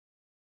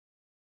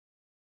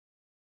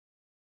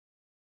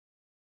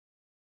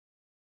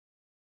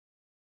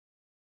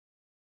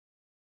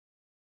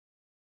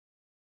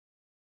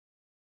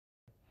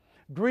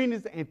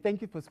Greetings and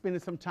thank you for spending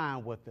some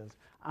time with us.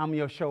 I'm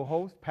your show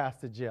host,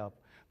 Pastor Jeff.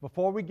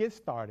 Before we get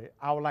started,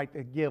 I would like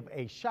to give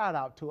a shout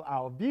out to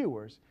our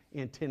viewers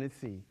in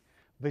Tennessee,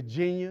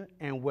 Virginia,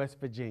 and West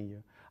Virginia.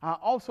 I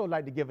also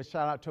like to give a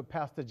shout out to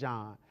Pastor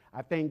John.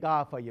 I thank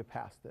God for you,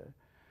 Pastor.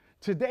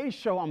 Today's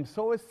show, I'm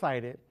so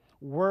excited.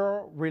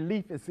 World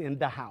Relief is in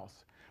the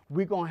house.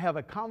 We're going to have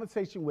a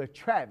conversation with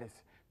Travis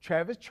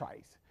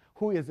Trice,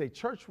 who is a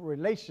church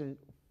relation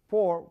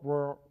for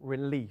World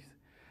Relief.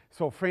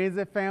 So friends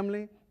and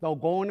family,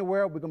 don't go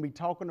anywhere. We're going to be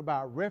talking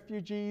about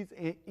refugees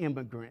and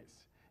immigrants.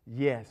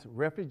 Yes,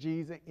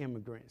 refugees and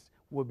immigrants.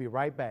 We'll be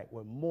right back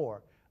with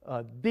more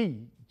of the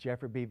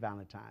Jeffrey B.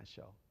 Valentine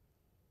Show.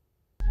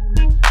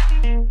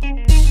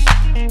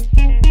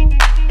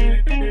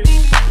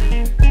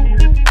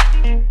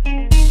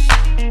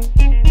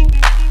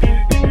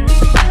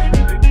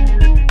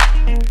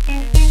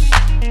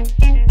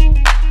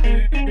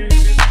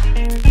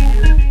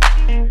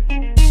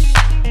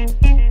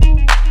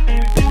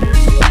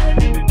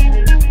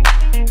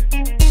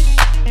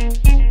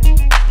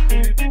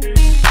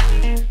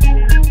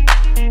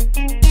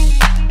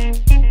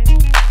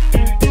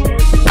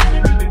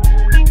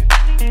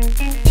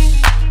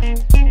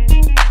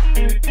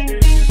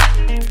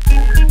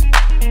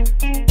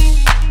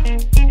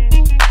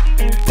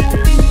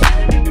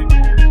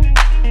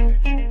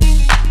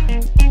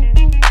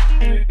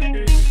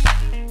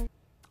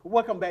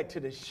 Welcome back to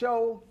the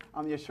show.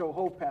 I'm your show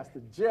host,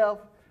 Pastor Jeff,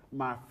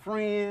 my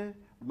friend,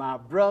 my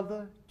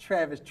brother,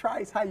 Travis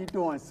Trice. How you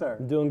doing, sir?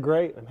 I'm doing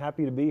great. I'm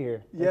happy to be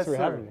here. Thanks for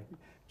having me.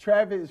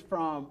 Travis is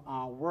from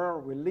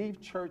World Relief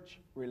Church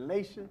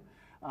Relation.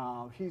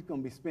 He's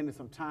going to be spending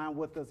some time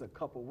with us a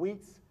couple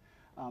weeks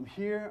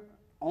here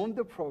on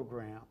the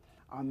program.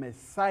 I'm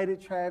excited,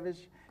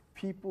 Travis.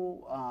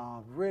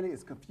 People really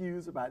is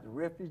confused about the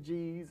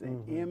refugees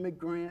and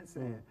immigrants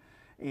and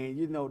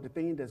you know, the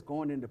thing that's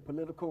going in the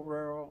political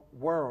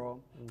world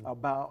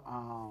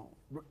about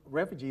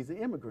refugees and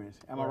immigrants.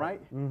 Am I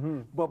right?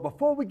 But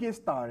before we get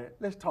started,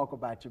 let's talk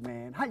about you,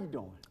 man. How you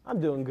doing?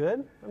 I'm doing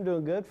good. I'm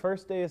doing good.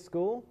 First day of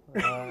school.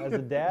 As a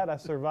dad, I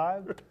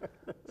survived.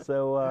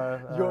 So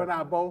you and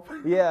I both?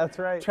 Yeah, that's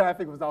right.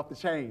 Traffic was off the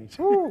chain.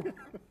 Woo.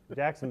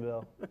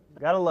 Jacksonville.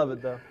 Gotta love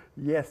it, though.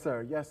 Yes,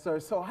 sir. Yes, sir.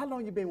 So how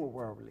long you been with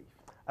World Relief?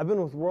 I've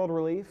been with World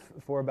Relief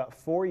for about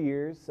 4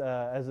 years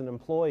as an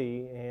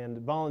employee and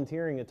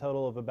volunteering a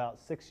total of about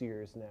 6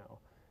 years now.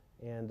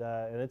 And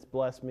it's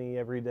blessed me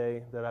every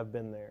day that I've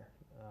been there.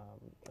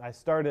 I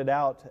started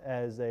out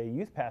as a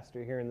youth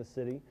pastor here in the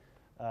city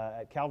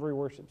at Calvary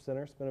Worship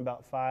Center. Spent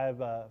about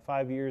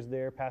five years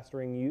there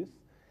pastoring youth.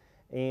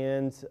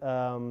 And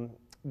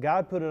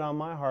God put it on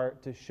my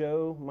heart to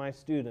show my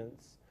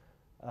students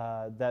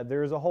that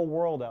there's a whole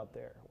world out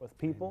there with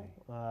people,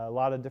 a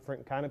lot of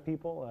different kind of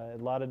people, a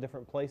lot of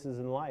different places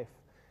in life.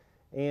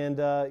 And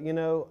you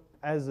know,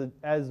 as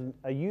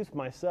a youth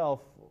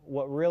myself,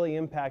 what really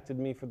impacted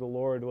me for the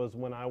Lord was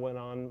when I went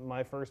on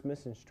my first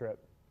missions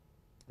trip.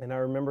 And I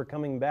remember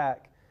coming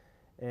back,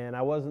 and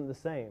I wasn't the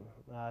same.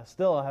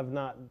 Still, I have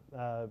not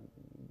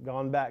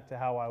gone back to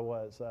how I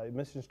was.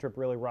 Missions trip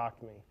really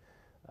rocked me.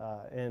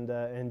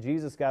 And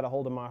Jesus got a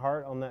hold of my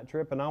heart on that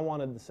trip, and I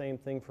wanted the same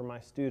thing for my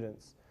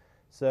students.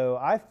 So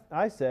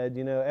I said,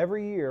 you know,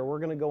 every year we're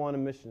going to go on a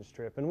missions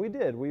trip, and we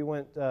did. We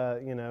went,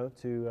 you know,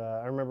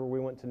 I remember we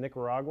went to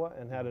Nicaragua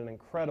and had an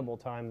incredible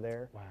time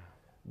there. Wow.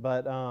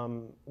 But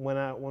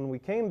when we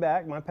came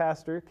back, my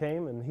pastor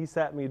came and he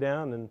sat me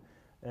down,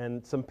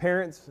 and some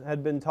parents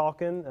had been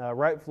talking,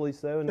 rightfully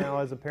so. Now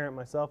as a parent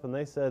myself, and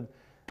they said,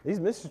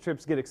 these missions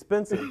trips get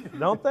expensive,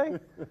 don't they?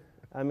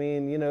 I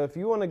mean, you know, if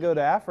you want to go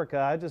to Africa,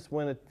 I just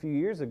went a few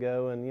years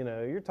ago, and you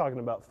know, you're talking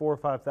about $4,000 or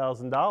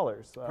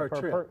 $5,000 per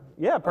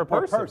trip. Per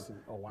person.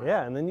 Oh, wow.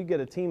 Yeah, and then you get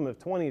a team of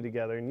 20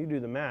 together, and you do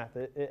the math.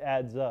 It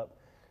adds up.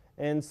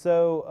 And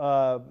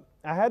so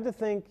I had to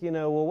think, you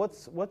know, well,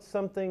 what's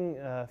something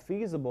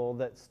feasible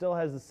that still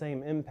has the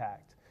same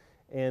impact?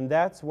 And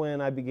that's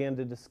when I began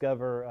to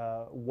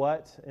discover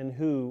what and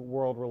who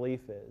World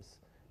Relief is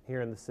here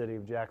in the city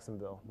of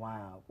Jacksonville.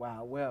 Wow,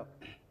 wow. Well,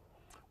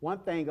 one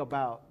thing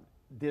about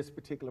this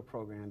particular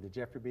program, the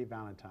Jeffrey B.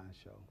 Valentine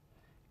Show,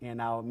 and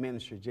our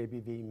ministry,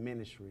 JBV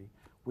Ministry,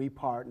 we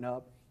partner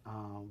up.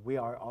 We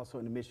are also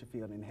in the mission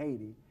field in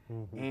Haiti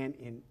and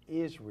in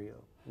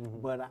Israel.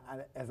 But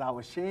as I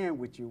was sharing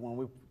with you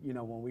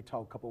when we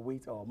talked a couple of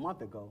weeks or a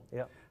month ago,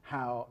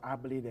 how I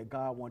believe that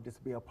God wanted this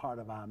to be a part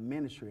of our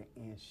ministry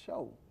and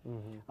show.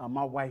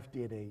 My wife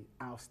did an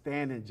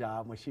outstanding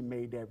job when she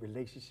made that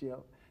relationship,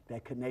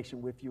 that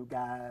connection with you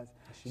guys.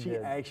 She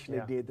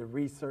actually did the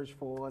research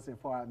for us and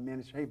for our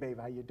ministry. Hey, babe,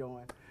 how you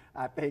doing?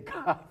 I thank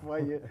God for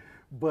you.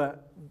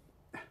 But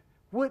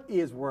what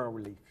is World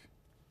Relief?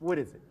 What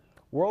is it?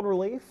 World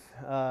Relief,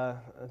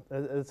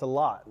 it's a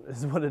lot,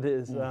 is what it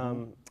is.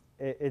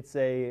 It's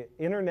a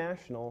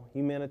international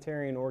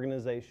humanitarian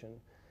organization.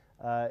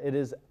 It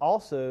is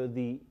also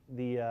the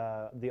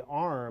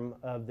arm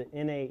of the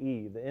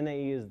NAE. The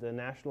NAE is the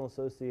National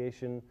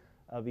Association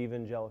of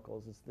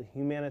Evangelicals. It's the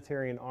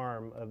humanitarian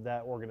arm of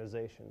that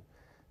organization.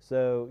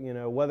 So,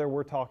 whether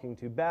we're talking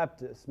to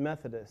Baptists,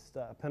 Methodists,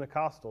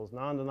 Pentecostals,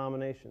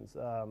 non-denominations,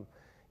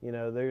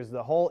 there's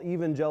the whole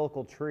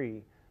evangelical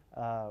tree.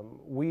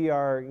 We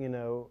are,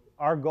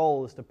 our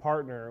goal is to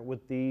partner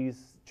with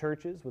these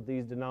churches, with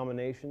these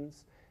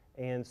denominations,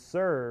 and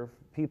serve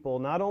people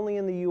not only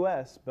in the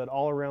U.S. but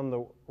all around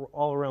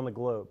the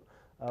globe.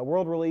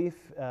 World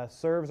Relief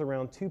serves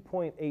around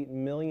 2.8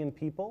 million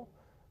people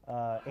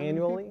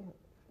annually.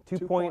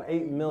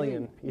 2.8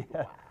 million.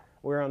 Yeah,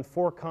 we're on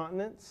 4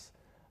 continents.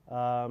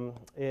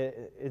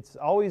 It's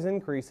always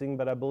increasing,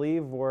 but I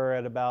believe we're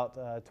at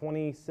about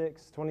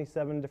 26,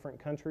 27 different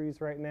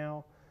countries right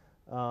now.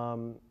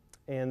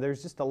 And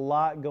there's just a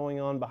lot going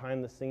on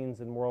behind the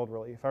scenes in World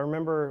Relief. I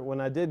remember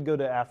when I did go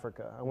to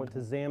Africa, I went to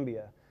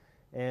Zambia,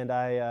 and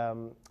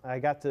I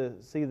got to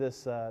see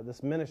this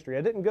ministry.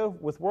 I didn't go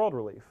with World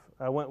Relief.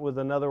 I went with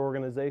another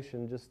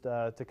organization just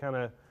to kind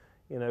of,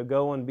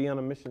 go and be on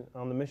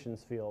the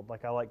missions field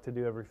like I like to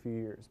do every few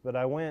years. But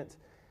I went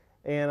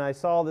and I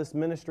saw this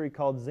ministry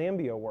called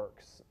Zambia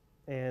Works,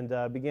 and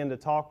began to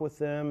talk with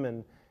them,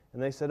 and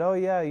they said, oh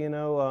yeah,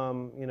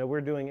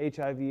 we're doing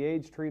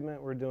HIV/AIDS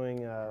treatment, we're doing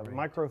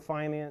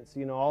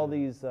microfinance, all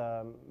these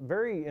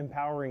very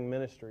empowering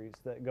ministries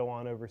that go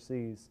on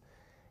overseas.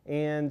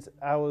 And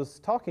I was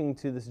talking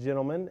to this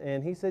gentleman,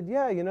 and he said,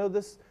 yeah,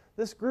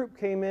 this group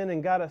came in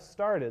and got us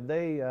started.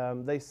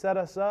 They set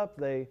us up,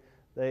 they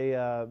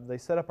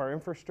set up our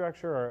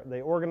infrastructure, or they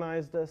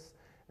organized us,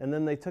 and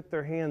then they took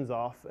their hands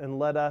off and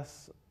let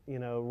us,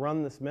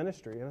 run this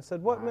ministry. And I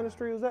said, what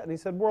ministry was that? And he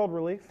said, World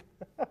Relief.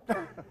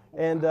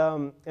 And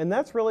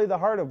that's really the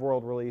heart of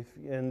World Relief,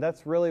 and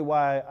that's really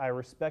why I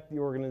respect the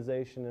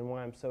organization and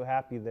why I'm so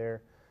happy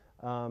there.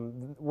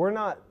 We're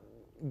not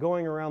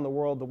going around the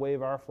world to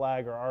wave our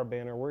flag or our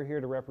banner. We're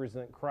here to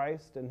represent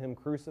Christ and Him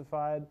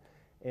crucified,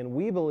 and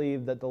we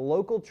believe that the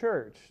local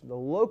church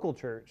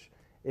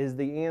is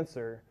the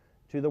answer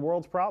to the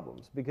world's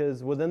problems,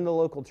 because within the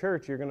local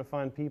church you're going to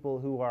find people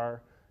who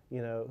are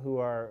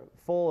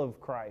full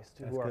of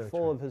Christ, who are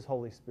full of His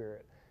Holy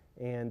Spirit,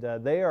 and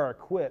they are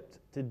equipped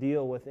to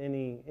deal with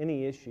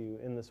any issue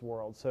in this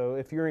world. So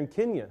if you're in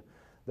Kenya,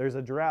 there's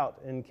a drought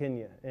in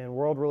Kenya, and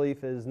World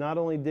Relief is not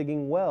only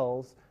digging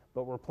wells,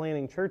 but we're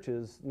planting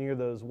churches near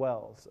those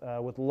wells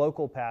with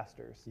local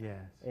pastors. Yes.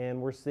 And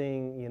we're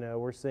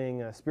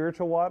seeing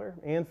spiritual water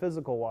and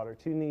physical water,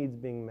 2 needs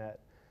being met.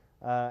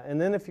 And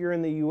then if you're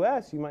in the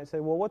U.S., you might say,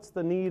 well, what's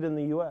the need in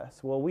the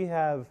U.S.? Well, we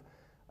have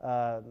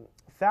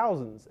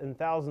thousands and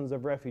thousands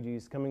of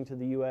refugees coming to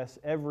the U.S.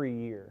 every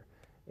year.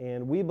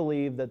 And we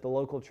believe that the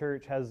local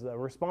church has a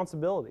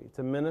responsibility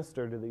to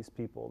minister to these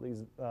people,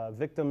 these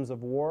victims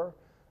of war,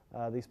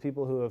 these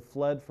people who have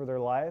fled for their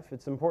life.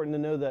 It's important to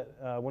know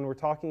that when we're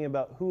talking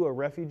about who a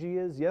refugee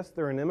is, yes,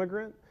 they're an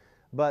immigrant,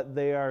 but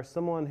they are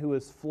someone who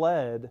has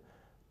fled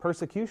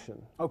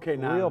persecution,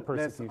 real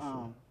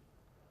persecution.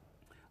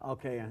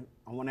 Okay,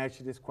 I want to ask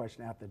you this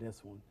question after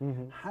this one.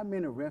 Mm-hmm. How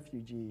many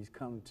refugees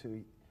come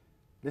to,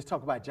 let's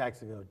talk about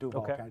Jacksonville,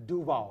 Duval County.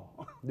 Duval.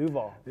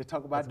 Let's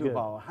talk about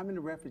Duval. Good. How many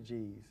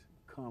refugees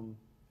come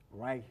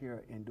right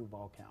here in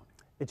Duval County?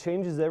 It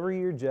changes every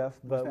year, Jeff,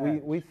 but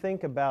we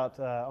think about,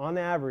 on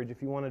average,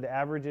 if you wanted to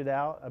average it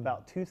out,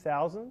 about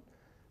 2,000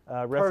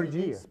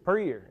 refugees per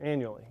year,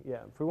 annually. Yeah,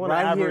 if we want to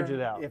average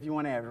it out. If you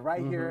want to average,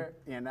 right here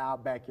in our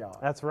backyard.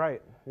 That's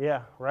right.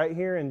 Yeah, right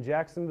here in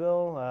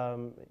Jacksonville,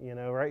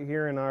 right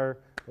here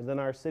within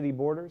our city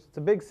borders. It's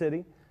a big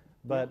city,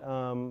 but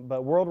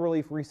World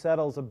Relief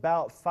resettles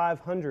about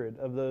 500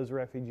 of those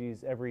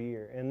refugees every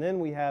year. And then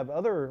we have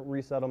other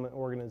resettlement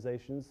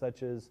organizations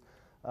such as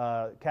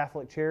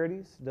Catholic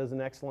Charities does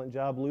an excellent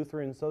job,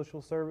 Lutheran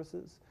Social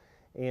Services,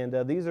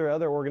 and these are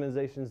other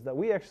organizations that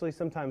we actually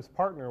sometimes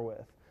partner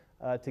with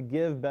to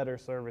give better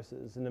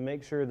services and to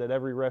make sure that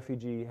every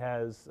refugee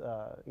has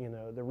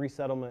the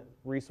resettlement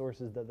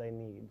resources that they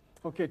need.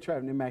 Okay,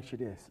 Trevor, let me ask you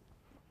this.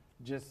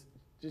 Just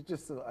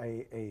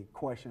a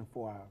question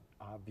for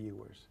our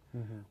viewers.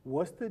 Mm-hmm.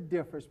 What's the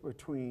difference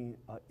between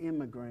an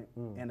immigrant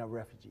and a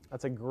refugee?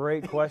 That's a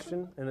great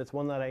question, and it's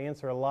one that I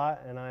answer a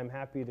lot, and I'm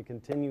happy to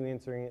continue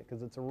answering it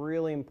because it's a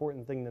really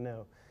important thing to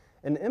know.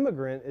 An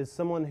immigrant is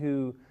someone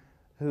who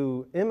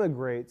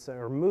immigrates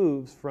or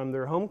moves from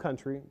their home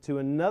country to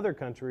another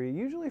country,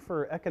 usually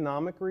for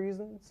economic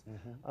reasons,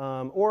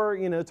 or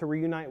to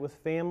reunite with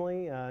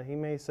family. He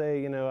may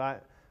say,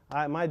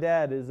 my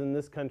dad is in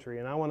this country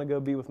and I want to go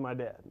be with my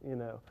dad,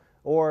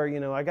 or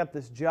I got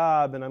this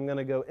job and I'm going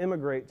to go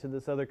immigrate to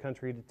this other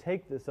country to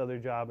take this other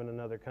job in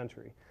another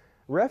country.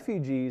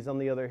 Refugees, on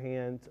the other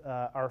hand,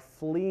 are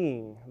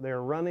fleeing.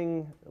 They're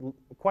running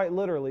quite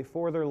literally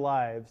for their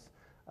lives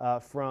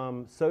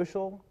from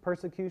social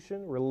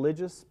persecution,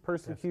 religious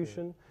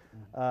persecution.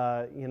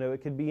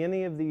 It could be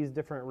any of these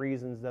different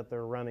reasons that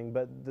they're running.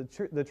 But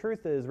the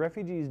truth is,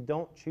 refugees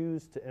don't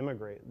choose to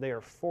immigrate. They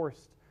are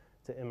forced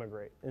to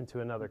immigrate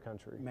into another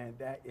country. Man,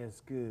 that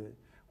is good.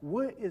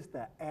 What is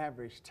the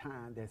average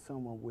time that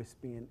someone would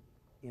spend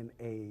in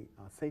a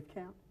safe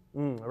camp?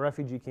 A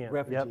refugee camp.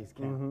 Refugees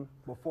camp,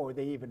 before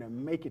they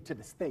even make it to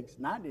the States,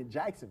 not in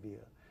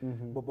Jacksonville.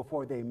 but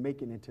before they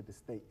make it into the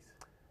States?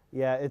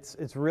 Yeah,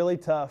 it's really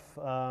tough.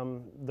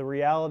 The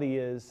reality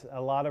is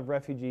a lot of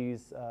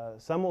refugees,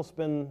 some will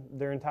spend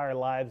their entire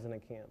lives in a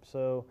camp.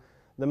 So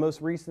the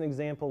most recent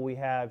example we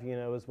have,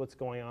 is what's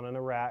going on in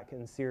Iraq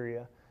and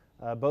Syria.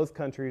 Both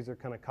countries are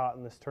kind of caught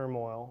in this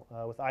turmoil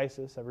with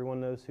ISIS. Everyone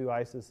knows who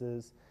ISIS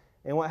is.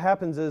 And what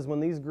happens is when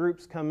these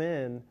groups come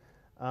in,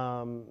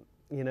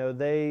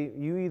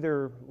 you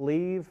either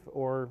leave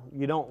or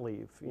you don't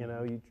leave.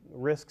 You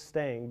risk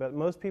staying. But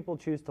most people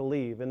choose to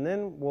leave. And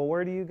then, well,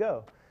 where do you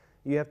go?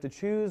 You have to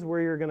choose where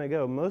you're going to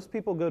go. Most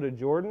people go to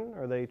Jordan,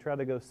 or they try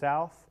to go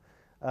south.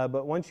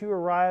 But once you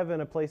arrive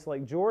in a place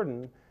like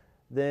Jordan,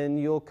 then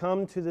you'll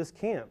come to this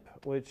camp,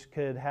 which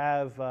could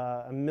have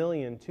 1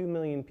 million, 2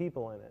 million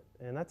people in it.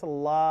 And that's a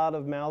lot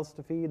of mouths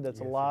to feed.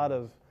 That's a lot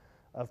of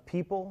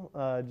people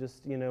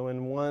just,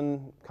 in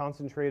one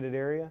concentrated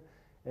area.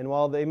 And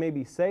while they may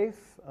be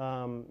safe,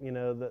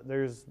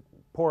 there's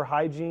poor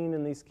hygiene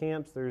in these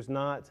camps. There's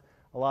not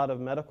a lot of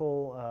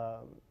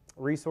medical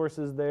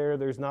resources there.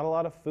 There's not a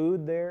lot of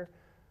food there.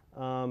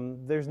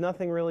 There's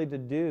nothing really to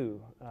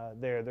do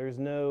there. There's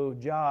no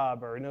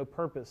job or no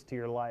purpose to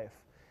your life.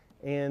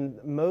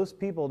 And most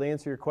people, to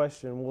answer your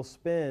question, will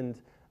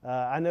spend,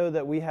 I know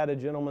that we had a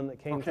gentleman that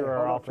came to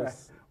our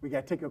office. We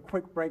got to take a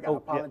quick break. I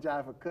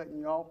apologize for cutting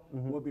you off.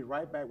 We'll be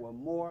right back with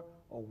more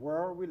of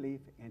World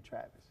Relief in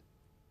Travis.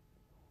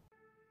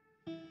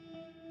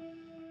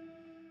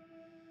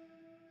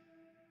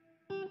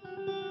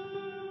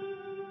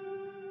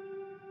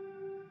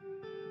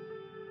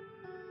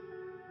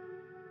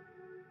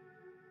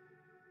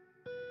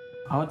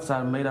 Huts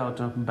are made out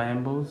of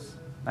bamboos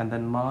and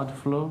then mud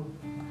floor,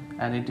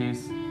 and it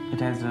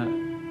has a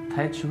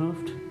thatch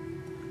roof,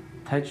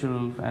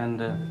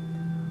 and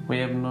we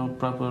have no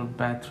proper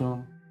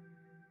bathroom.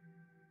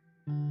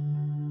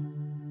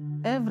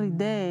 Every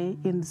day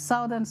in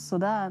southern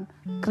Sudan,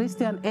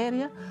 Christian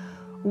area,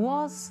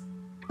 was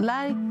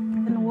like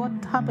what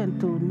happened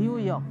to New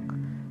York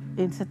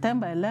in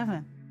September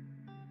 11.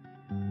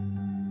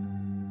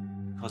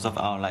 Because of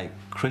our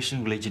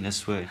Christian religion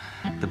as well,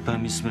 the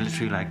Burmese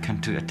military come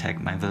to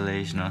attack my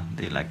village.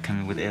 They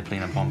come in with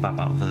airplane and bomb up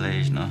our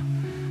village.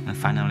 And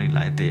finally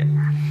they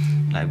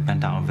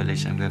banned our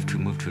village, and we have to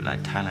move to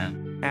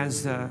Thailand.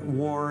 As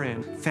war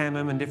and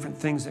famine and different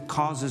things that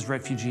causes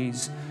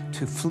refugees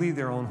to flee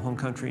their own home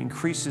country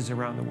increases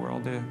around the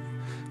world, the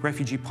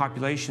refugee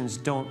populations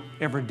don't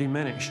ever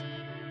diminish.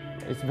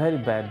 It's very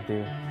bad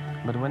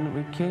there, but when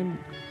we came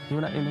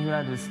in the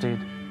United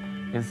States,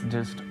 it's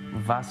just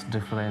vast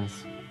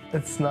difference.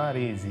 It's not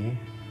easy,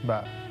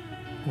 but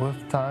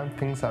with time,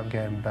 things are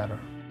getting better.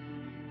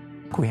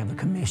 We have a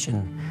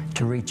commission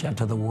to reach out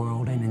to the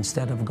world, and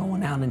instead of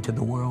going out into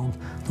the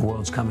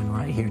world's coming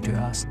right here to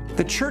us.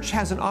 The church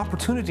has an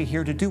opportunity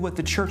here to do what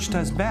the church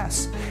does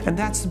best, and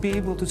that's to be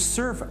able to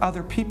serve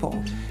other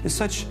people. It's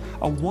such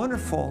a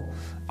wonderful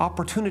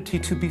opportunity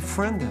to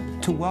befriend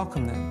them, to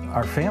welcome them.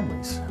 Our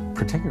families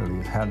particularly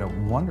have had a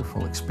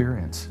wonderful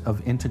experience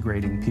of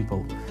integrating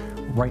people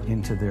right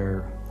into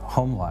their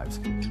home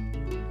lives.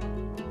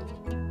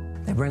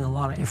 They bring a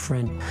lot of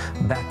different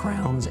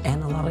backgrounds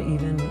and a lot of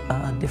even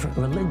different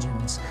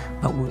religions,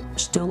 but we're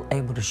still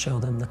able to show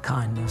them the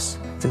kindness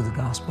through the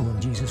gospel of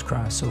Jesus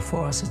Christ. So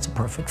for us, it's a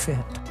perfect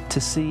fit. To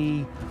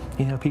see,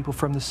 people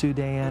from the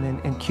Sudan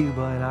and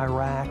Cuba and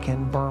Iraq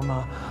and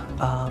Burma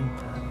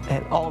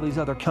and all these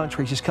other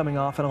countries just coming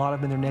off, and a lot of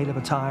them in their native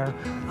attire,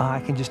 I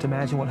can just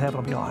imagine what heaven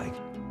will be like.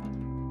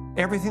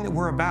 Everything that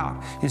we're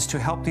about is to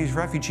help these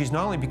refugees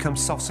not only become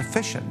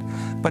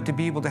self-sufficient, but to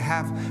be able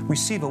to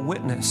receive a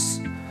witness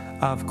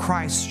of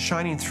Christ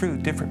shining through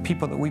different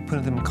people that we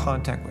put them in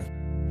contact with.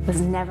 It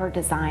was never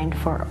designed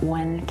for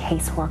one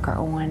caseworker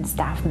or one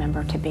staff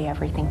member to be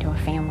everything to a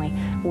family.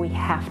 We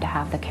have to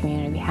have the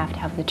community, we have to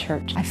have the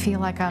church. I feel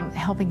like I'm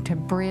helping to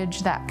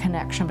bridge that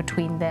connection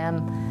between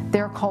them,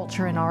 their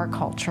culture and our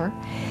culture.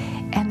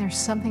 And there's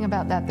something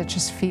about that that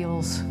just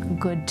feels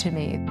good to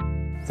me.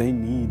 They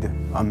need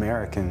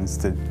Americans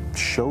to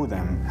show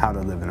them how to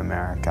live in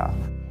America.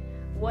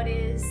 What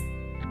is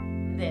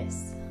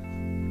this?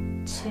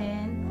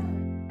 Chin.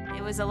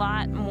 It was a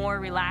lot more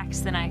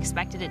relaxed than I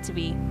expected it to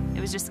be.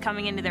 It was just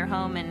coming into their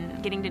home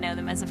and getting to know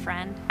them as a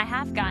friend. I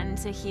have gotten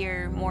to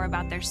hear more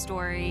about their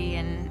story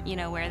and,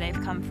 where they've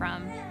come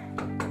from.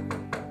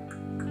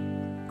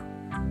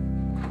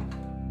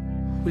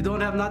 We don't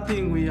have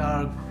nothing. We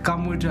are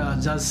come with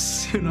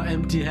just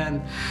empty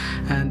hand,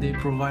 and they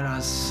provide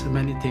us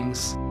many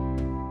things.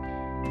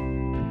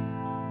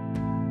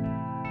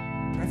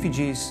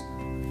 Refugees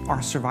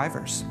are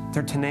survivors.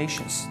 They're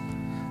tenacious.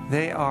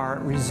 They are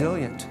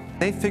resilient.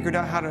 They figured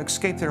out how to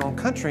escape their own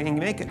country and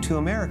make it to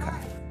America.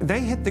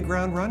 They hit the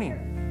ground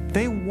running.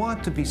 They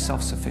want to be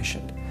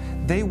self-sufficient.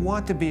 They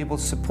want to be able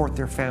to support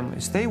their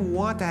families. They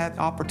want to have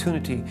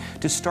opportunity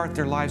to start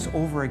their lives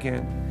over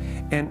again.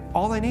 And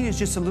all they need is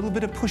just a little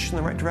bit of push in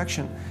the right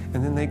direction,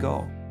 and then they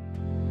go.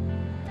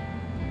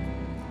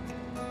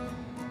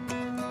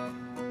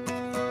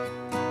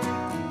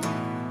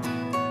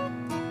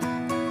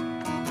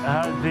 It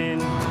has been,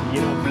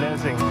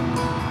 blessing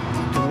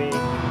to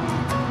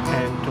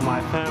my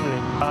family.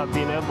 I've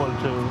been able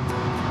to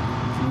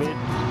meet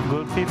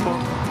good people,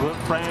 good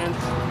friends.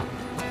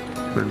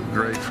 It's been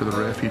great for the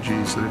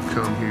refugees that have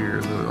come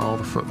here, all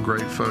the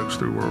great folks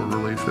through World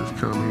Relief that have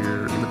come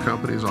here. And the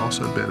company has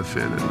also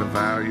benefited. The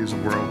values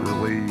of World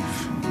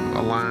Relief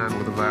align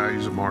with the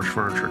values of Marsh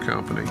Furniture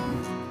Company.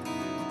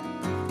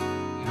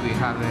 We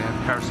have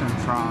a person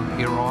from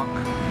Iraq.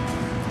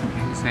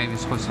 His name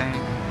is Hossein.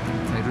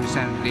 He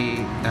recently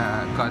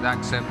got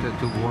accepted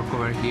to work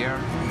over here.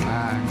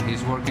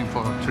 He's working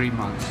for 3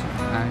 months.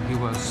 And he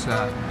was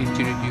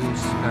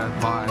introduced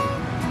by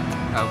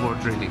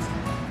World Relief.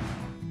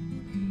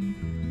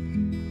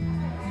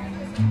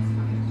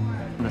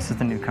 This is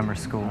the Newcomer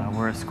School.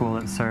 We're a school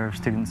that serves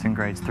students in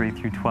grades 3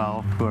 through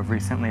 12 who have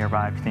recently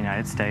arrived to the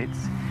United States.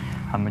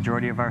 A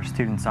majority of our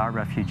students are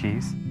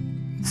refugees.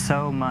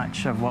 So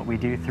much of what we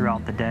do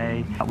throughout the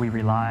day, we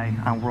rely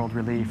on World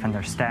Relief and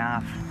their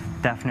staff.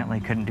 Definitely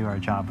couldn't do our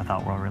job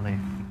without World Relief.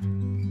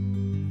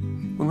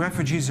 When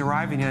refugees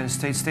arrive in the United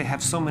States, they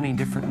have so many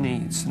different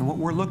needs. And what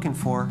we're looking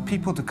for,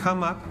 people to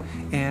come up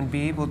and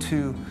be able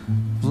to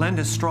lend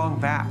a strong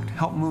back,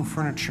 help move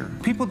furniture.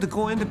 People to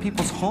go into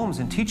people's homes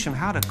and teach them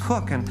how to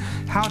cook and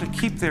how to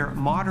keep their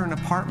modern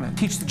apartment.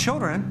 Teach the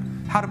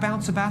children how to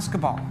bounce a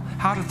basketball,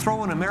 how to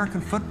throw an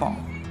American football.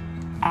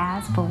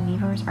 As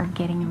believers are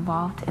getting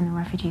involved in the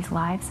refugees'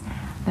 lives,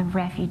 the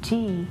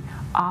refugee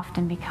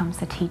often becomes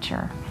the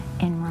teacher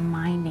in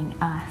reminding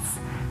us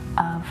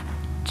of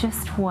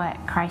just what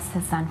Christ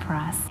has done for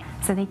us.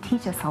 So they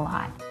teach us a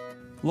lot.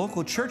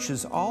 Local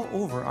churches all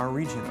over our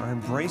region are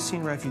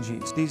embracing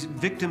refugees, these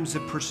victims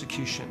of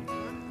persecution.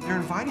 They're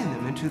inviting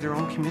them into their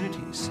own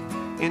communities,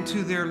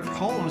 into their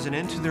homes and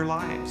into their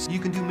lives. You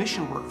can do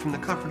mission work from the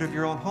comfort of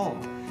your own home.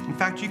 In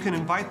fact, you can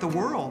invite the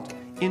world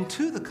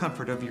into the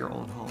comfort of your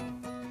own home.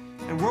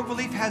 And World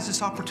Relief has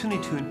this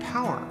opportunity to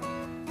empower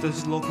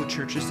those local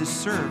churches to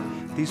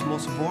serve these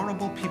most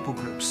vulnerable people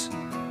groups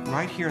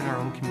right here in our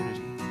own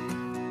community.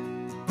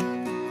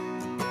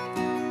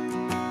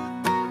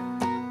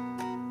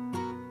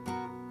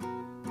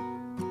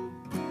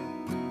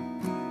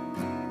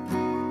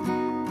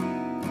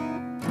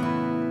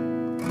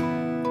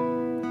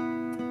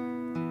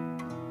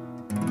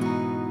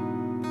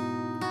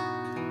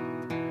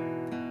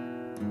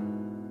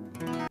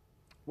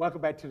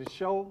 Welcome back to the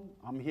show.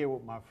 I'm here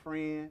with my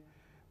friend,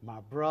 my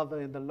brother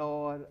in the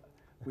Lord.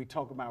 We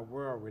talk about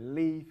World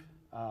Relief.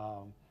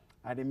 I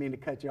didn't mean to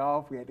cut you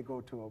off. We had to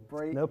go to a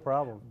break. No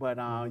problem. But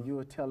you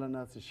were telling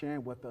us and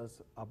sharing with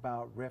us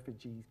about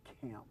Refugees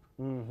Camp.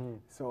 Mm-hmm.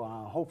 So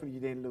hopefully you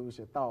didn't lose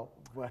your thought.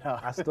 But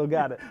I still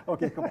got it.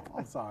 Okay, come on.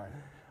 I'm sorry.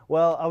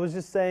 Well, I was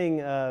just saying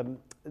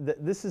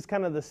this is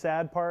kind of the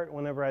sad part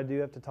whenever I do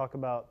have to talk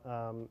about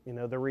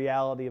the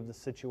reality of the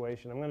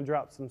situation. I'm going to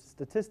drop some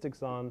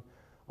statistics on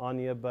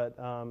you, but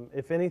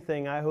if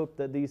anything, I hope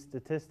that these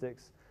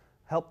statistics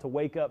help to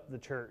wake up the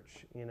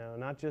church,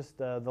 not just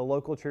the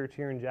local church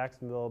here in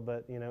Jacksonville,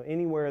 but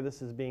anywhere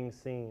this is being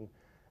seen.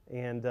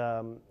 And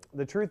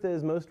the truth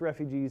is most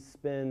refugees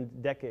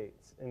spend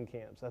decades in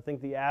camps. I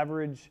think the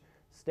average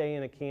stay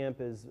in a camp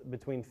is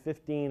between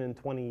 15 and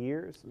 20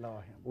 years.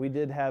 We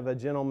did have a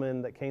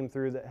gentleman that came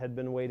through that had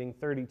been waiting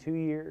 32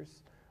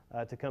 years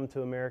to come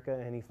to America,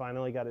 and he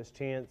finally got his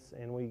chance,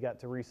 and we got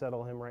to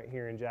resettle him right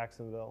here in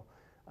Jacksonville.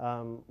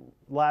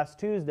 Last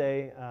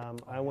Tuesday,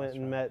 I went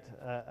and met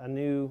a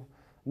new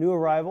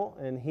arrival,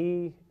 and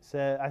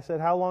I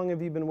said, how long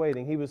have you been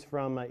waiting? He was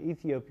from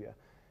Ethiopia,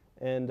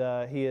 and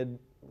he had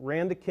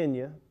ran to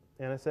Kenya,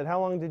 and I said,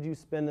 how long did you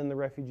spend in the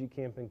refugee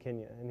camp in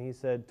Kenya? And he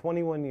said,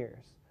 21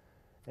 years.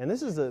 And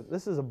this is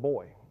a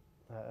boy.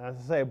 I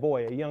say a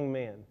boy, a young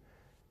man.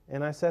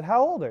 And I said,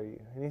 how old are you?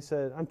 And he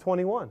said, I'm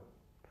 21.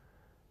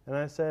 And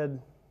I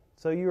said,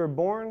 so you were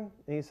born?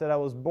 And he said, I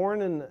was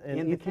born in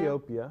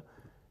Ethiopia.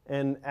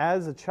 And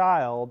as a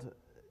child,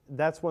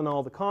 that's when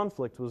all the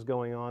conflict was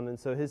going on, and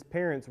so his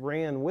parents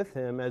ran with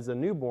him as a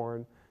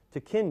newborn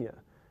to Kenya.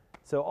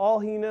 So all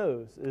he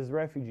knows is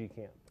refugee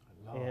camp.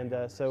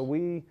 And so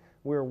we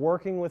were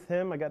working with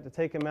him. I got to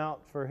take him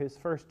out for his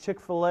first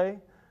Chick-fil-A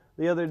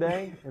the other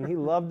day, and he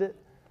loved it.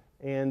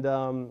 And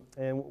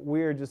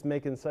we are just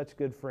making such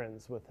good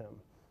friends with him.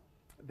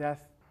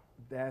 That's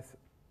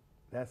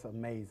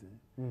amazing.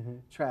 Mm-hmm.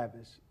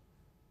 Travis,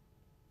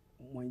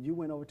 when you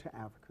went over to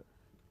Africa,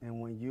 and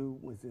when you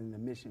was in the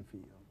mission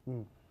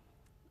field,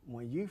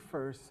 when you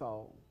first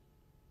saw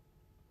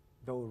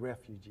those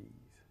refugees,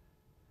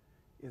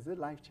 is it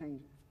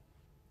life-changing?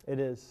 It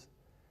is.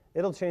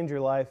 It'll change your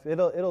life.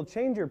 It'll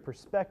change your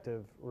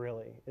perspective,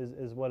 really,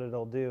 is what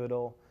it'll do.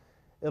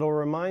 It'll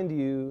remind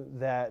you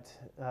that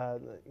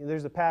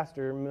there's a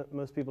pastor,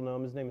 most people know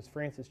him, his name is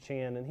Francis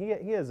Chan, and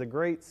he has a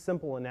great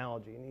simple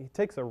analogy. And he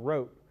takes a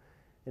rope,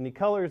 and he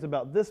colors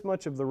about this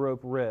much of the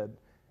rope red,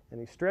 and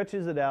he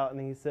stretches it out,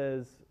 and he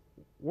says,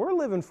 we're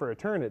living for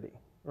eternity,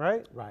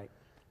 right? Right.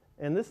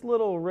 And this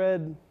little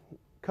red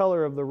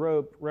color of the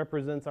rope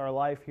represents our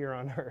life here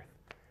on earth.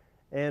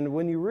 And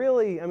when you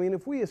really,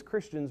 if we as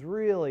Christians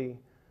really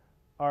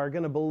are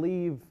going to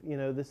believe,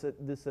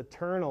 this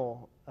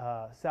eternal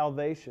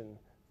salvation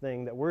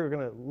thing, that we're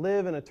going to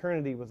live in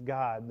eternity with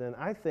God, then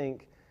I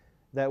think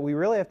that we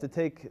really have to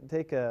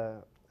take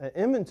an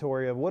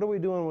inventory of what are we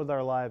doing with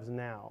our lives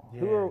now?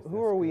 Yes,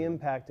 who are we good.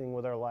 impacting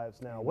with our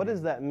lives now? Amen. What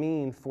does that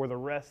mean for the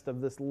rest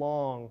of this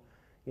long,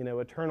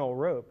 eternal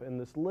rope and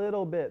this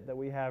little bit that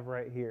we have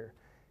right here?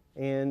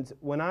 And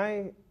when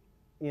I,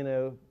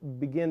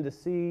 begin to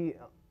see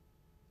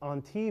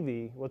on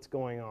TV what's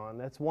going on,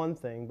 that's one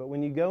thing. But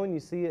when you go and you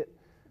see it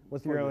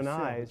with your own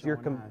eyes,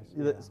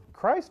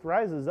 Christ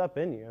rises up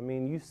in you. I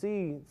mean, you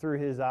see through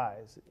his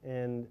eyes.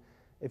 And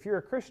if you're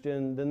a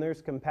Christian, then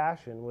there's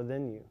compassion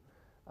within you.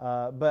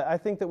 But I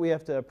think that we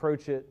have to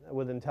approach it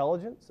with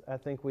intelligence. I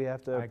think we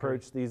have to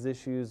approach these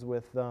issues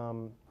with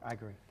I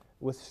agree.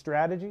 With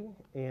strategy.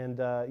 And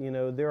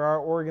there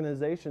are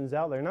organizations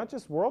out there, not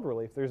just World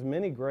Relief. There's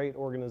many great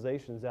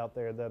organizations out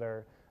there that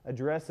are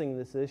addressing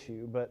this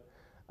issue. But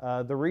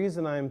the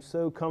reason I'm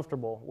so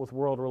comfortable with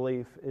World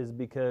Relief is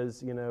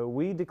because,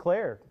 we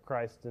declare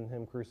Christ and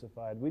him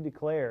crucified. We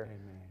declare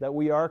that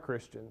we are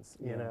Christians,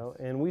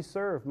 and we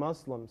serve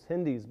Muslims,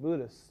 Hindus,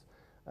 Buddhists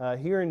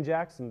here in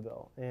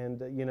Jacksonville. And,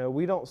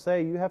 we don't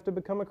say you have to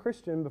become a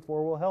Christian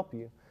before we'll help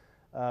you.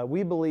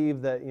 We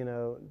believe that,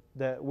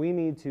 that we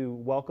need to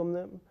welcome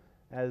them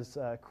as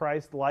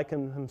Christ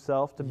likened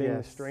himself to being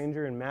a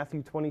stranger in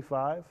Matthew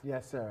 25.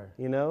 Yes, sir.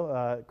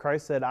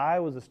 Christ said, I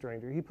was a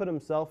stranger. He put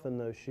himself in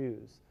those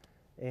shoes.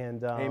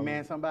 And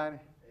amen, somebody?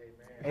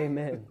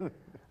 Amen.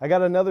 I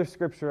got another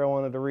scripture I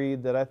wanted to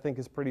read that I think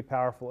is pretty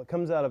powerful. It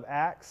comes out of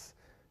Acts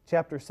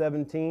chapter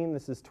 17.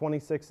 This is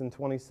 26 and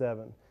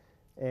 27.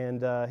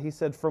 And he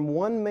said, from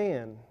one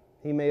man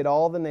he made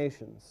all the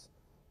nations,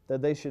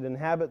 that they should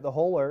inhabit the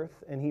whole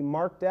earth, and he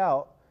marked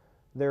out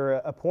their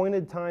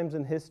appointed times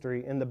in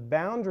history and the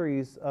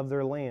boundaries of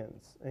their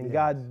lands. And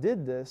God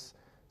did this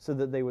so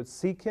that they would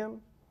seek him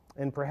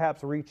and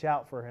perhaps reach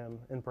out for him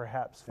and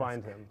perhaps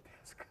find him.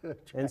 That's good.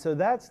 And so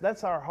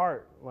that's our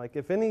heart. Like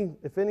if anything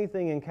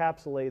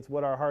encapsulates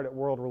what our heart at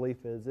World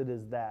Relief is, it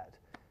is that.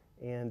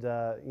 And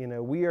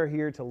we are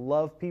here to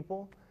love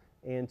people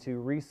and to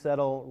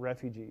resettle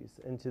refugees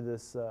into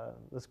this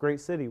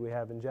great city we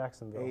have in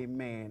Jacksonville.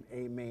 Amen,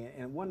 amen.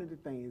 And one of the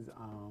things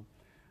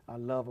I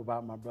love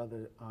about my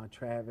brother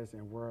Travis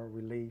and World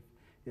Relief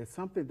is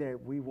something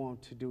that we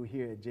want to do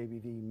here at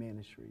JBV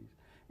Ministries.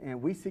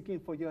 And we're seeking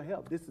for your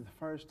help. This is the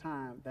first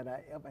time that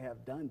I ever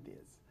have done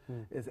this,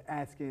 is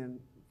asking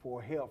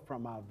for help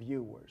from our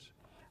viewers.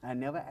 I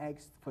never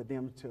asked for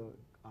them to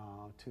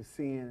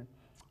send,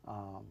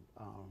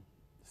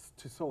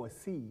 to sow a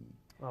seed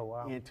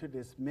into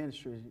this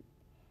ministry.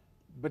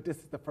 But this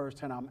is the first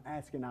time I'm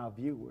asking our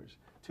viewers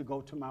to go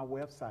to my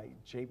website,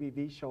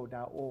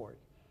 jbvshow.org,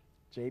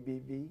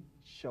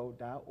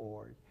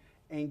 jbvshow.org,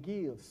 and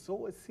give,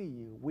 sow a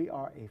seed. We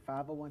are a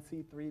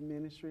 501c3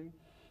 ministry.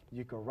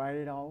 You can write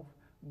it off,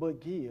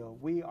 but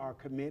give. We are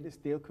committed,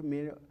 still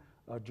committed,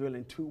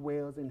 drilling 2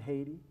 wells in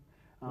Haiti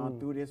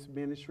through this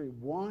ministry.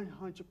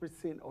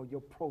 100% of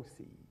your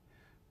proceeds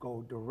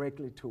go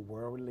directly to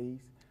World Relief,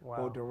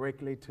 go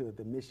directly to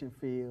the mission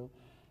field.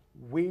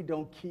 We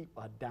don't keep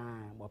a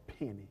dime, a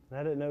penny.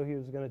 I didn't know he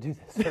was going to do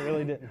this. I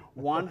really didn't.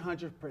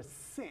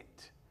 100%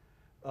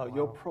 of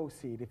your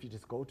proceed. If you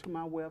just go to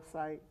my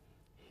website,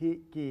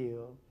 hit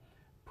give,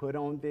 put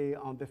on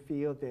the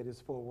field that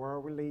is for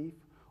World Relief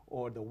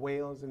or the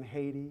wells in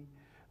Haiti,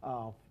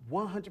 100%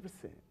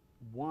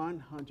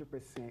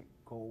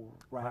 go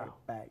right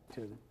back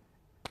to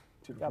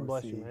the God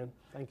bless you, proceed. man.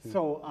 Thank you.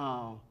 So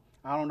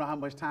I don't know how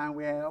much time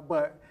we have,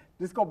 but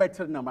let's go back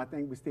to the number. I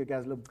think we still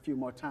got a few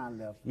more time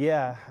left.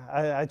 Yeah,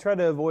 I try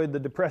to avoid the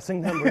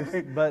depressing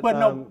numbers, but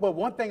but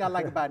one thing I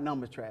like about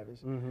numbers,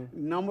 Travis,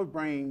 numbers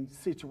bring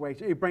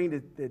situation. It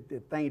brings the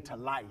thing to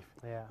life.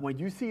 Yeah. When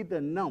you see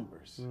the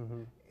numbers,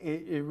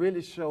 it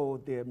really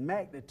shows the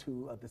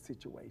magnitude of the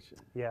situation.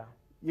 Yeah.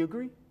 You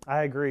agree?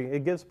 I agree.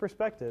 It gives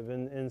perspective,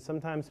 and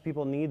sometimes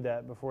people need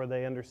that before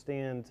they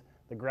understand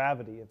the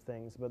gravity of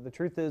things. But the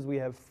truth is, we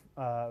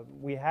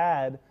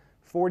had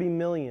 40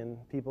 million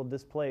people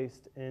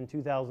displaced in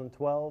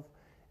 2012,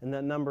 and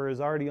that number is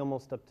already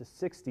almost up to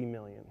 60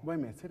 million. Wait a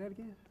minute, say that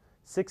again?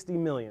 60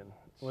 million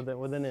with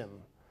an M.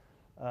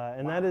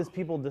 And that is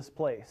people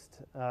displaced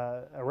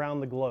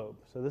around the globe.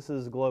 So this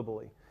is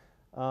globally.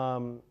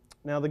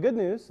 Now the good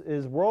news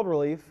is World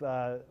Relief,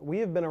 we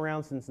have been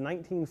around since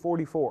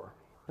 1944.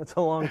 That's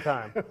a long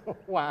time.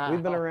 Wow.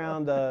 We've been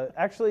around,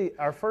 actually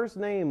our first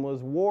name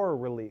was War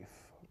Relief.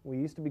 We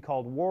used to be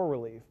called War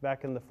Relief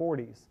back in the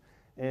 40s.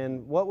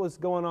 And what was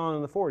going on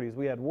in the 40s?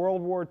 We had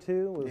World War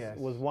II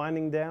was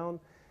winding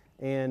down.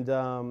 And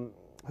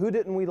who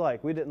didn't we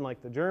like? We didn't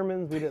like the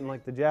Germans. We didn't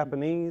like the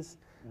Japanese.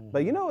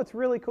 But you know what's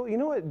really cool? You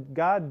know what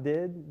God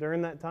did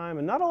during that time?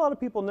 And not a lot of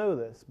people know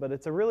this, but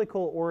it's a really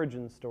cool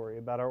origin story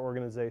about our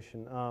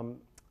organization.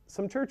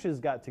 Some churches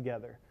got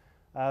together,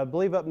 I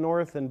believe up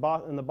north in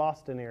the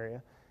Boston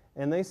area.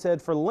 And they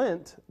said, for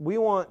Lent, we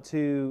want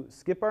to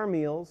skip our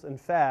meals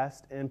and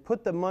fast and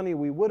put the money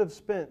we would have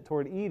spent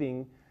toward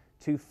eating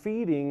to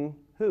feeding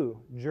who?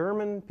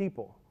 German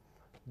people,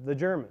 the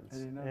Germans.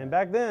 And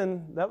back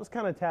then, that was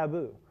kind of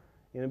taboo.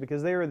 you know,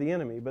 because they were the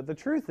enemy. But the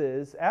truth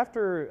is,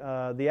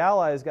 after the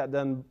Allies got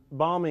done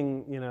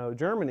bombing, you know,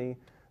 Germany,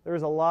 there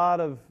was a lot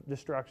of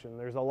destruction.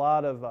 There's a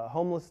lot of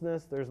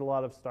homelessness. There's a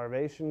lot of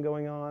starvation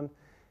going on.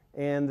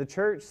 And the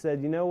church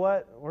said, you know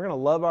what, we're going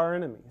to love our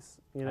enemies.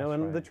 You know,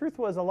 and the truth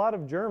was, a lot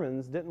of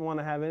Germans didn't want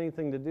to have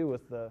anything to do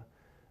with the,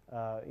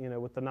 you know,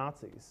 with the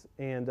Nazis.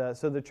 And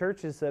so the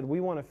churches said, we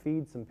want to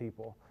feed some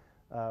people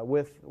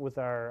with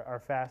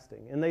our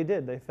fasting. And they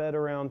did. They fed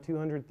around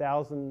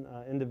 200,000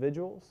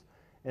 individuals.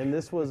 And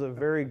this was a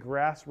very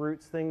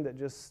grassroots thing that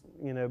just,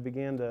 you know,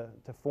 began to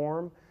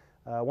form.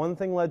 One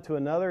thing led to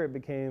another. It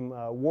became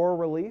war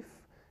relief.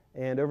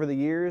 And over the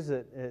years,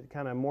 it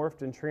kind of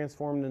morphed and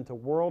transformed into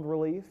world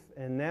relief.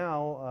 And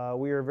now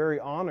we are very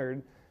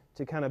honored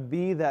to kind of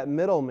be that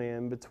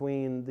middleman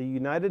between the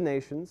United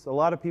Nations. A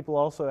lot of people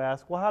also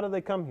ask, well, how do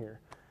they come here?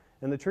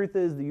 And the truth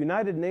is, the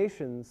United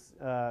Nations,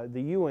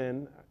 the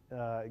UN,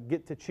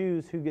 get to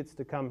choose who gets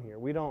to come here.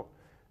 We don't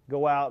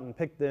go out and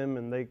pick them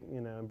and they,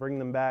 you know, bring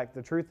them back.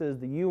 The truth is,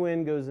 the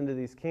UN goes into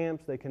these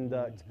camps. They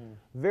conduct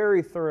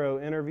very thorough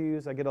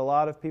interviews. I get a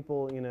lot of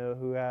people, you know,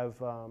 who have,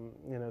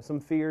 you know, some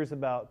fears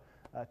about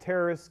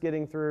terrorists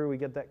getting through. We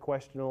get that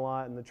question a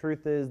lot. And the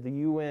truth is, the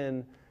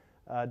UN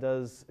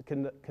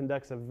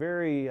conducts a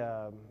very,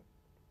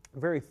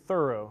 very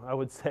thorough, I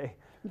would say,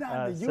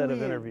 set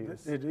of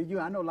interviews.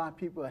 I know a lot of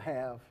people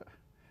have,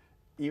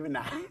 even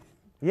I,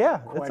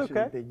 it's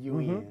okay. the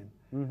UN.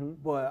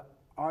 But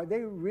are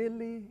they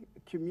really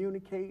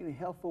communicating and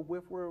helpful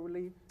with world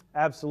relief?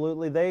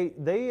 Absolutely.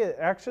 They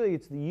actually,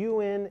 it's the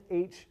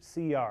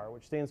UNHCR,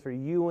 which stands for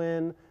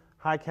UN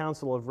High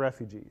Council of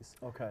Refugees.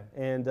 Okay.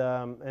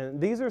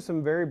 And these are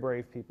some very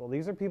brave people.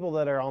 These are people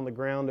that are on the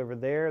ground over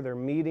there. They're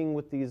meeting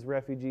with these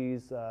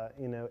refugees,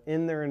 you know,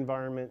 in their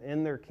environment,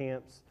 in their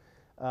camps,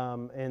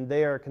 and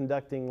they are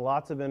conducting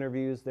lots of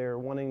interviews. They're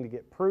wanting to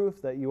get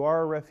proof that you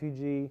are a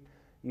refugee.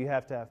 You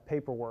have to have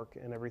paperwork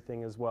and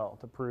everything as well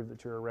to prove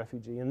that you're a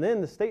refugee. And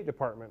then the State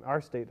Department,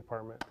 our State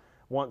Department,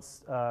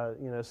 wants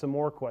you know, some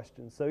more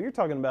questions. So you're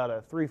talking about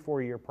a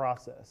 3-4 year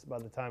process by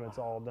the time it's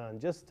all done,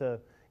 just to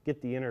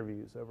get the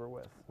interviews over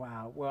with.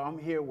 Wow. Well, I'm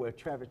here with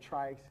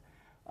Trice,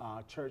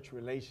 Church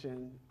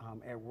Relation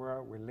at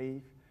World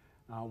Relief.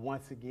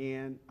 Once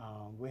again,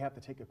 we have to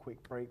take a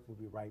quick break. We'll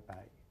be right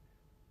back.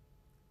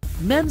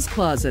 Men's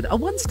Closet, a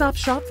one-stop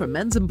shop for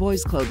men's and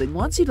boys' clothing,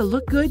 wants you to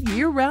look good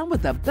year-round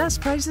with the best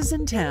prices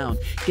in town.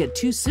 Get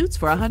 2 suits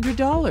for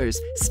 $100.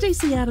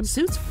 Stacey Adams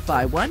suits,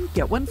 buy one,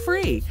 get one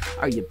free.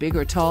 Are you big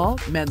or tall?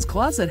 Men's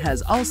Closet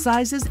has all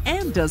sizes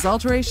and does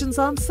alterations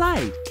on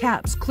site.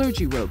 Caps,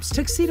 clergy robes,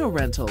 tuxedo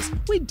rentals.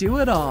 We do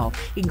it all,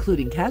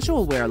 including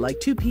casual wear like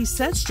 2-piece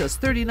sets,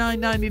 just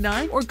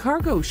 $39.99, or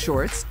cargo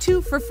shorts,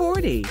 2 for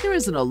 $40. There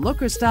isn't a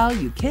look or style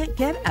you can't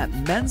get at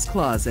Men's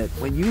Closet.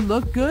 When you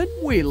look good,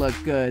 we look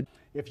good.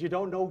 If you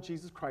don't know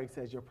Jesus Christ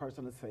as your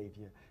personal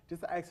Savior,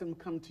 just ask Him to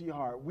come to your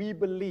heart. We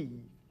believe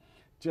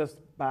just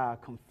by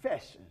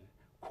confession,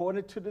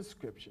 according to the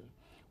Scripture,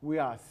 we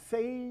are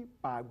saved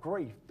by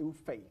grace through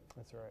faith.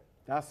 That's right.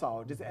 That's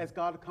all. Just ask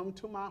God to come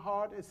to my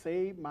heart and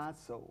save my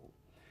soul.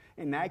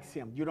 And ask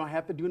Him. You don't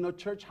have to do no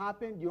church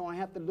hopping. You don't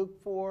have to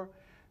look for,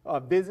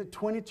 visit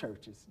 20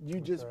 churches.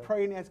 You just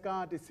pray and ask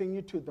God to send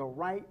you to the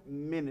right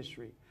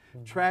ministry.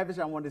 Travis,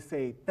 I want to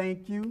say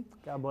thank you.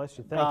 God bless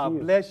you. God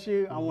bless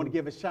you. I want to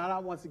give a shout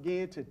out once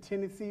again to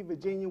Tennessee,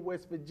 Virginia,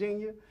 West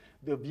Virginia,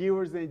 the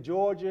viewers in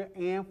Georgia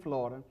and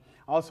Florida.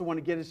 I also want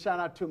to give a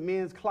shout out to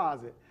Men's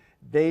Closet.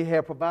 They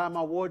have provided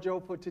my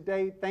wardrobe for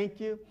today.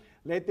 Thank you.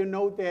 Let them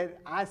know that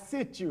I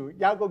sent you.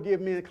 Y'all go give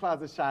Men's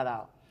Closet a shout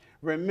out.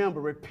 Remember,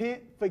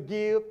 repent,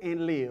 forgive,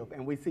 and live.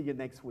 And we see you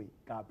next week.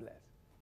 God bless.